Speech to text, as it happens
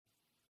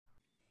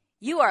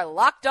You are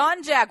Locked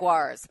On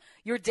Jaguars,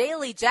 your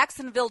daily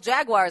Jacksonville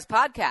Jaguars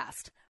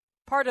podcast.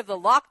 Part of the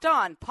Locked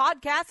On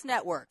Podcast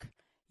Network,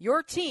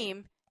 your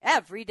team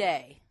every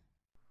day.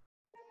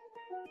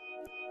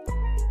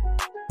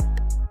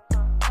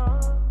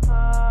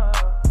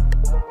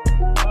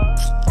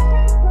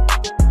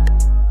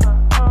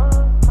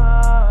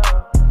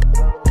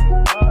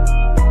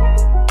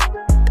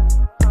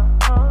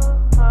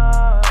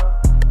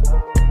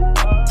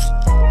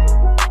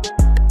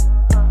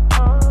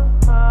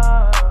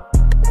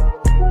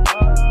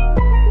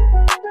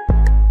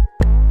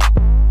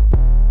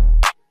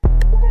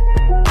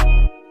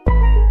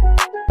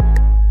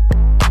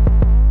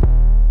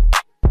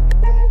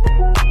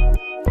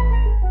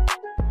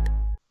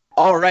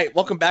 All right,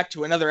 welcome back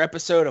to another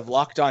episode of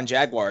Locked On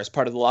Jaguars,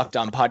 part of the Locked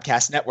On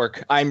Podcast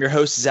Network. I'm your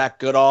host, Zach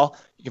Goodall.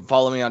 You can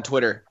follow me on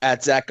Twitter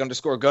at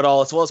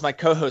Zach_Goodall, as well as my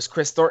co-host,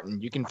 Chris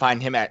Thornton. You can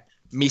find him at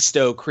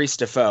Misto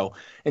Cristofo.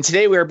 And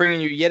today we are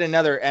bringing you yet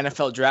another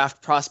NFL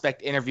Draft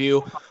prospect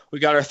interview. We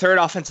got our third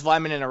offensive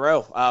lineman in a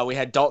row. We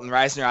had Dalton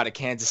Reisner out of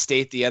Kansas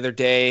State the other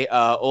day,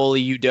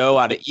 Oli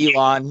Udoh out of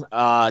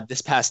Elon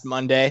this past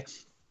Monday.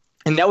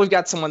 And now we've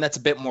got someone that's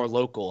a bit more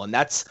local, and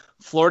that's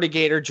Florida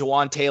Gator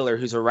Jawaan Taylor,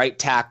 who's a right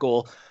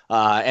tackle,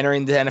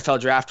 entering the NFL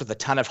draft with a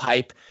ton of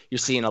hype. You're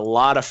seeing a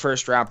lot of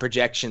first-round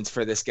projections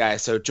for this guy.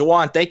 So,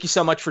 Jawaan, thank you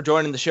so much for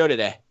joining the show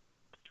today.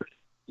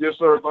 Yes,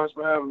 sir. Thanks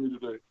for having me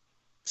today.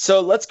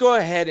 So let's go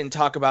ahead and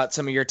talk about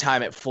some of your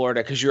time at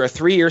Florida, because you're a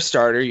 3-year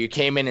starter. You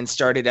came in and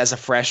started as a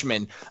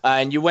freshman,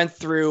 and you went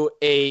through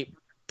a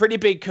pretty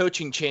big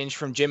coaching change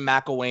from Jim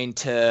McElwain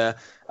to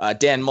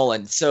Dan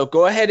Mullen. So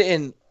go ahead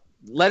and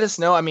let us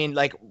know,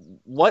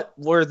 what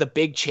were the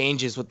big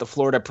changes with the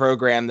Florida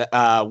program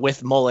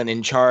with Mullen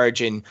in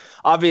charge? And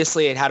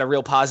obviously it had a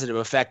real positive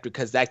effect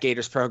because that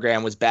Gators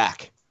program was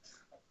back.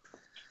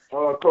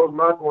 Coach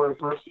McElwain,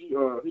 first, he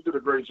did a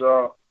great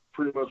job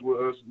pretty much with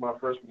us my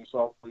freshman and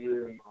sophomore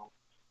year. And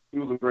he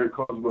was a great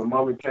coach, but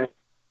Mullen came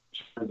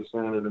to the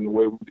standard in the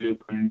way we did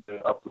things. And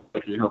I feel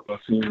like it helped our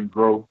team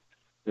grow.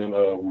 And,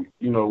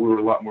 we were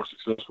a lot more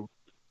successful.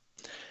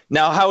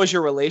 Now, how was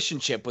your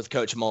relationship with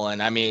Coach Mullen?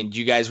 Do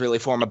you guys really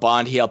form a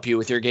bond? He help you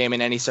with your game in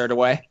any sort of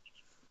way?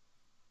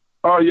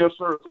 Oh, yes,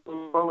 sir.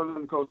 Mullen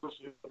and Coach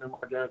Mullen in my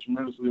game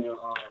tremendously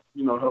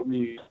and, helped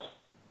me.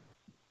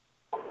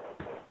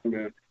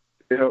 Man,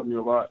 they helped me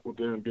a lot with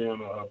them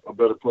being a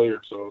better player,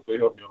 so they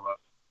helped me a lot.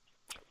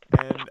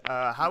 And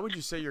how would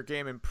you say your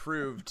game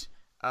improved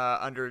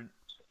under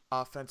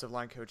offensive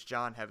line coach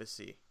John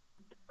Hevesy?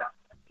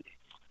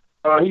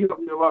 He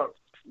helped me a lot.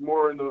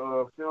 More in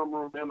the film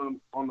room and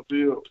on the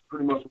field,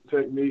 pretty much with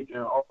technique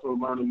and also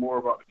learning more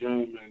about the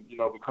game and,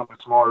 becoming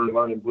smarter,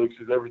 learning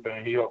blitzes,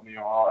 everything. He helped me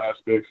on all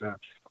aspects, and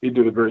he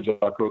did a great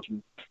job coaching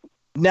me.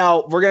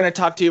 Now, we're going to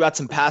talk to you about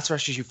some pass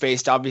rushers you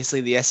faced. Obviously,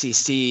 the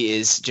SEC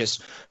is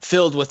just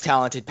filled with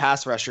talented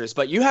pass rushers,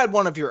 but you had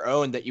one of your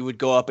own that you would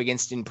go up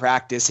against in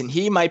practice, and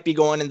he might be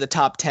going in the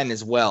top 10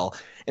 as well,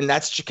 and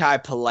that's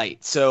Jachai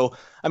Polite. So,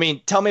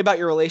 tell me about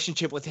your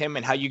relationship with him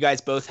and how you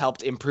guys both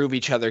helped improve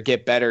each other,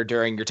 get better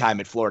during your time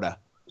at Florida.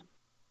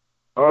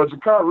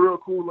 Jachai, real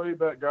cool,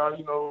 laid-back guy.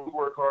 We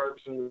work hard,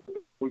 and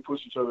we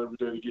push each other every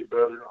day to get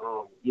better.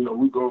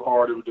 We go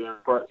hard every day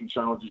and practice and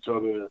challenge each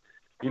other.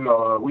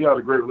 We had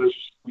a great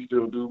relationship. We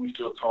still do. We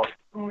still talk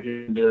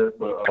here and there.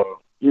 But,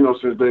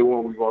 since day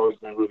one, we've always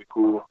been really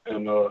cool.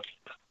 And,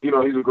 he's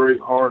a great,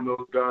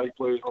 hard-nosed guy. He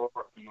plays hard.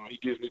 He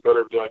gets me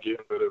better every day. I get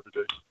him better every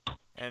day.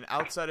 And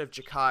outside of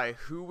Jachai,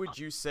 who would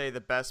you say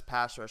the best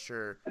pass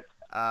rusher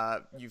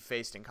you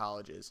faced in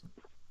college is?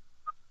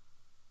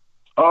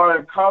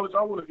 In college,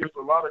 I went against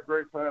a lot of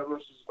great pass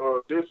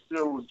rushers. This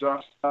year was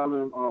Josh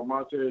Allen,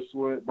 Montez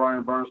Sweat,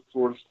 Brian Burns from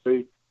Florida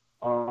State.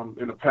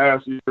 In the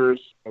past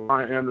years,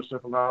 Ryan Anderson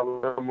from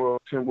Alabama,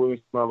 Tim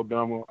Williams from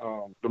Alabama,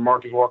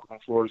 DeMarcus Walker from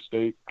Florida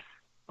State.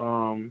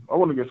 I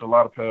went against a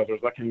lot of pass rushers.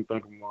 I can't even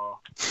think of them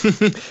all.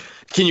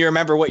 Can you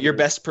remember what your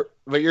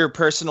your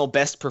personal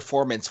best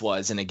performance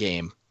was in a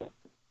game?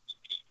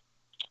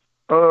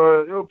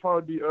 It'll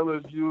probably be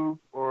LSU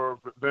or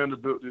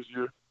Vanderbilt this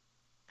year.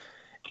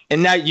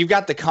 And now you've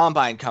got the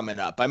combine coming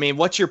up.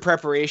 What's your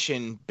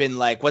preparation been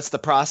like? What's the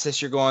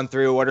process you're going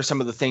through? What are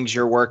some of the things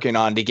you're working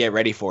on to get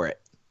ready for it?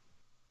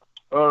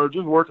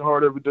 Just working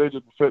hard every day,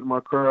 just perfecting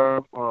my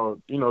craft.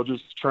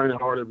 Just training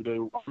hard every day.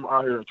 I'm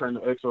out here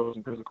training Exos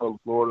in Pensacola,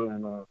 Florida,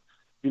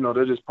 and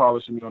they're just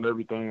polishing me on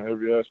everything,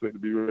 every aspect to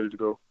be ready to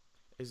go.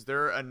 Is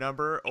there a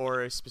number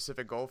or a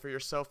specific goal for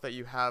yourself that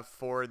you have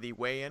for the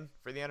weigh-in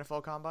for the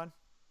NFL Combine?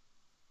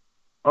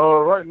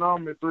 Right now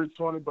I'm at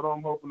 320, but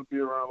I'm hoping to be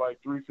around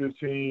like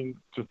 315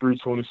 to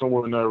 320,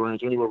 somewhere in that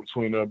range. Anywhere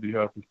between that, I'd be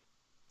happy.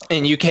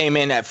 And you came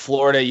in at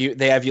Florida.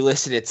 They have you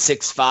listed at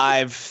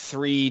 6'5",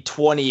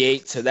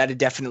 328, so that'd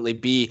definitely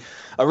be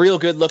a real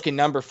good-looking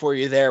number for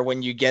you there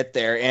when you get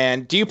there.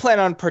 And do you plan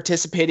on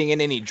participating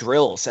in any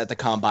drills at the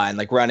Combine,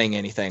 like running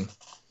anything?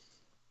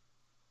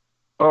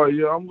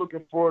 Yeah, I'm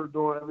looking forward to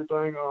doing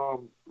everything.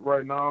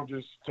 Right now I'm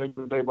just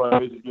taking it day by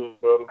day to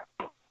get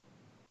better.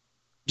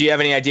 Do you have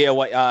any idea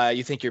what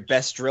you think your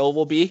best drill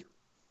will be?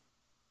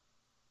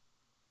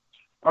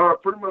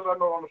 Pretty much, I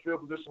know on the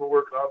field position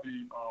work, I'll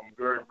be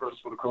very impressed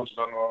with the coaches.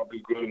 I know I'll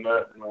be good in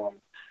that. And,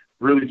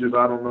 really, just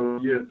I don't know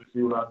yet to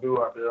see what I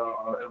do out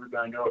there.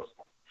 Everything else.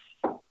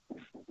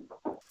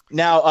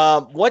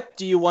 Now, what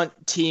do you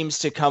want teams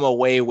to come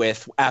away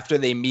with after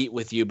they meet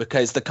with you?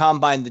 Because the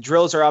combine, the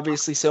drills are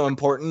obviously so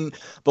important,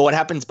 but what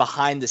happens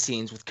behind the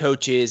scenes with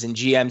coaches and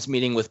GMs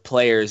meeting with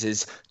players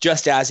is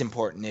just as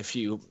important,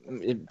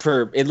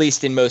 for at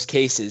least in most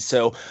cases.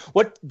 So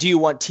what do you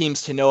want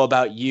teams to know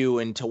about you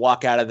and to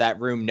walk out of that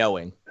room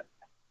knowing?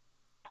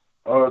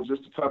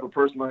 Just the type of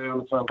person I am,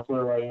 the type of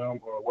player I am,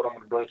 what I'm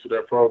going to bring to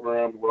that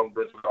program, what I'm going to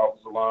bring to the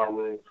offensive line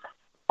room.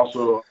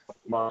 Also,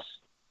 my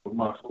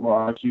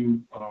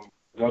IQ.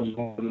 I just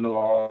want to know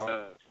all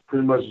that.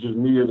 Pretty much just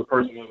me as a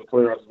person, as a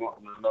player. I just want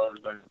to know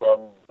everything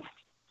about me.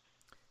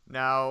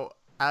 Now,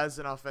 as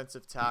an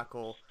offensive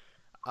tackle,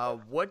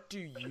 what do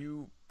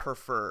you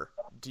prefer?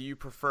 Do you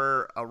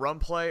prefer a run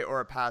play or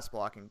a pass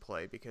blocking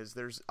play? Because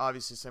there's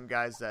obviously some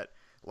guys that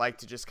like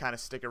to just kind of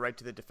stick it right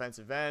to the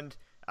defensive end,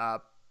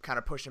 kind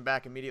of push them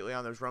back immediately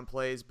on those run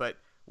plays. But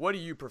what do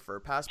you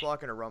prefer, pass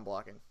blocking or run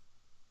blocking?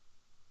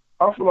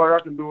 I feel like I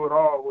can do it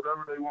all,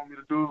 whatever they want me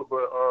to do,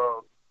 but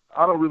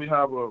I don't really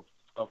have a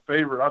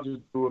favorite. I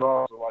just do it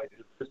all. So, like,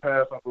 if it's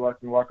pass, I feel like I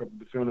can lock up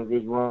the defender. If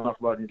it's run, I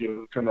feel like I can get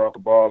a defender off the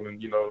ball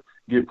and,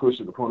 get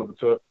pushed at the point of the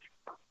touch.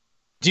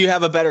 Do you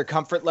have a better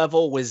comfort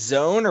level with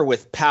zone or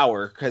with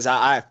power? Because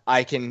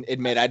I can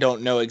admit I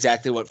don't know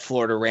exactly what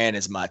Florida ran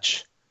as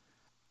much.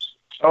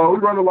 We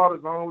run a lot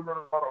of zone. We run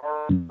a lot of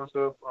arms and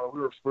stuff. We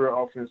were a spread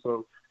offense,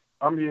 so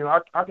I mean, I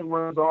can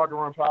run zone, I can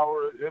run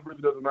power. It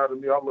really doesn't matter to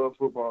me. I love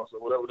football, so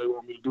whatever they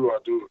want me to do, I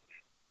do it.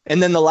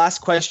 And then the last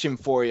question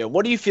for you.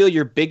 What do you feel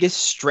your biggest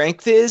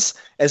strength is,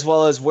 as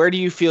well as where do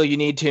you feel you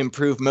need to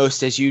improve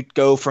most as you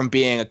go from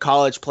being a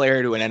college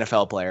player to an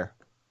NFL player?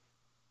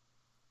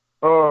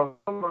 I'm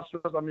not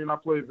sure. I mean, I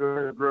play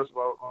very aggressive,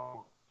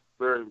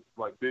 very,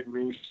 big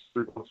lean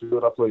streak on the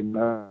field. I play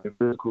man and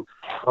physical.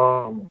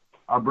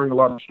 I bring a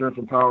lot of strength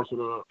and power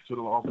to the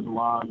offensive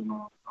line, and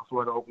I feel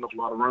like I open up a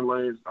lot of run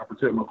lanes. I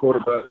protect my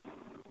quarterback.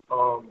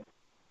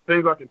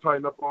 Things I can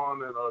tighten up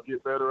on and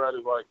get better at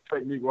is like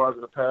technique-wise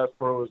in the pass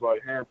pro is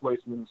like hand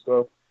placement and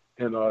stuff,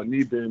 and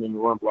knee bend and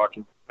run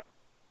blocking.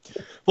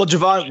 Well,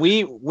 Javon,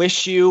 we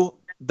wish you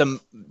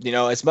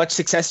as much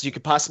success as you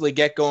could possibly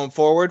get going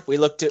forward. We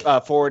look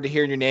forward to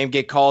hearing your name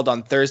get called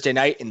on Thursday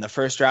night in the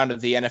first round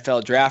of the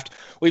NFL draft.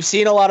 We've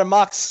seen a lot of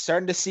mocks,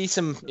 starting to see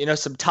some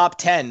top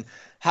 10.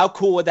 How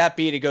cool would that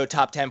be to go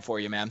top 10 for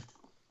you, man?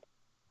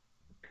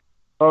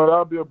 That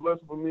would be a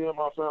blessing for me and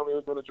my family.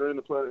 It's been a dream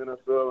to play in the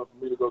NFL and for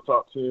me to go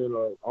top 10.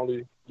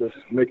 Only just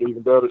make it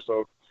even better.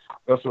 So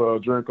that's a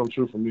dream come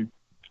true for me.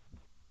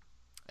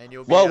 And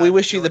we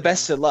wish you the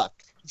best of luck.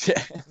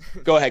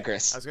 Go ahead,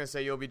 Chris. I was going to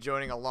say you'll be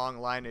joining a long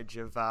lineage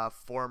of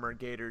former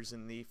Gators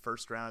in the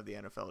first round of the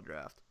NFL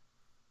draft.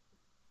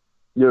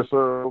 Yes,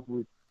 sir.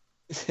 Hopefully.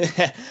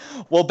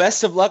 Well,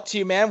 best of luck to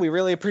you, man. We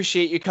really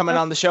appreciate you coming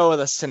on the show with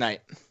us tonight.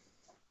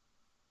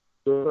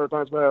 Sir,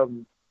 thanks for having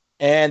me.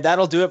 And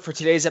that'll do it for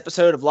today's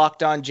episode of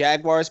Locked On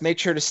Jaguars. Make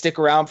sure to stick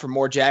around for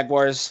more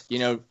Jaguars,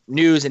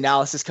 news,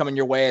 analysis coming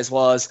your way, as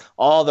well as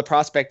all the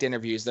prospect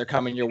interviews. They're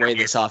coming your way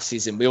this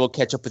offseason. We will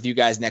catch up with you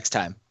guys next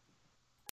time.